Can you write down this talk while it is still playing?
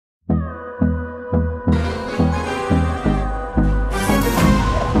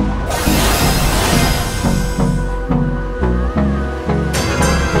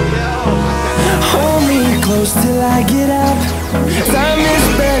close till I get up. Time is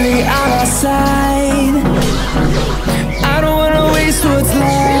barely on our side. I don't wanna waste what's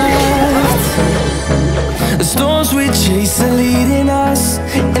left. The storms we chase are leading us,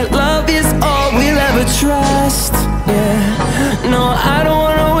 and love is all we'll ever trust. Yeah, no, I don't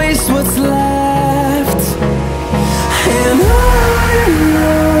wanna waste what's left. And on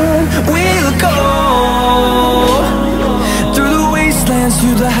we'll go, through the wastelands,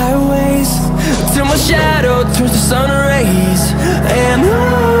 through the highways, till my shadow turns to sun rays. And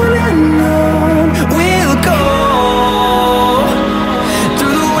on we'll go,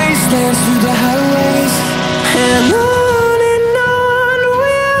 through the wastelands, through the highways, and on we'll go.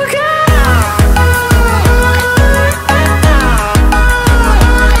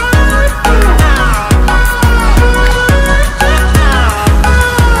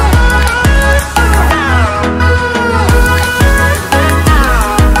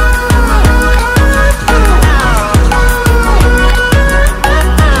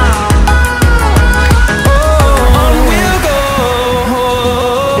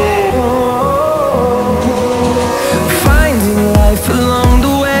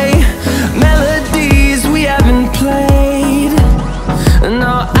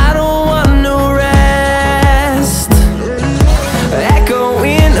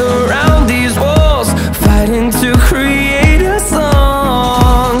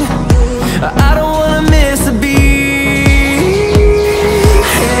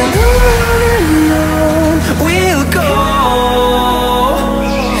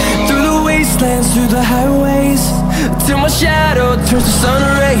 Through the highways, till my shadow turns to sun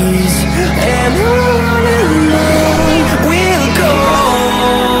rays. And on we'll go,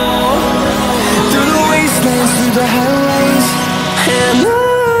 through the wastelands, through the highways, and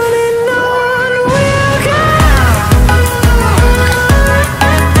on we'll go.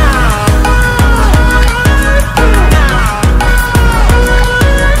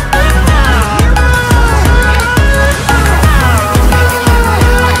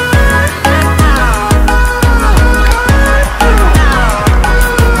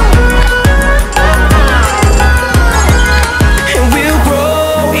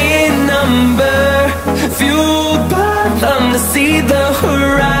 See the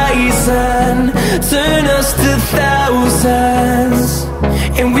horizon turn us to thousands,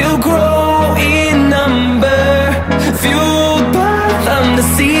 and we'll grow.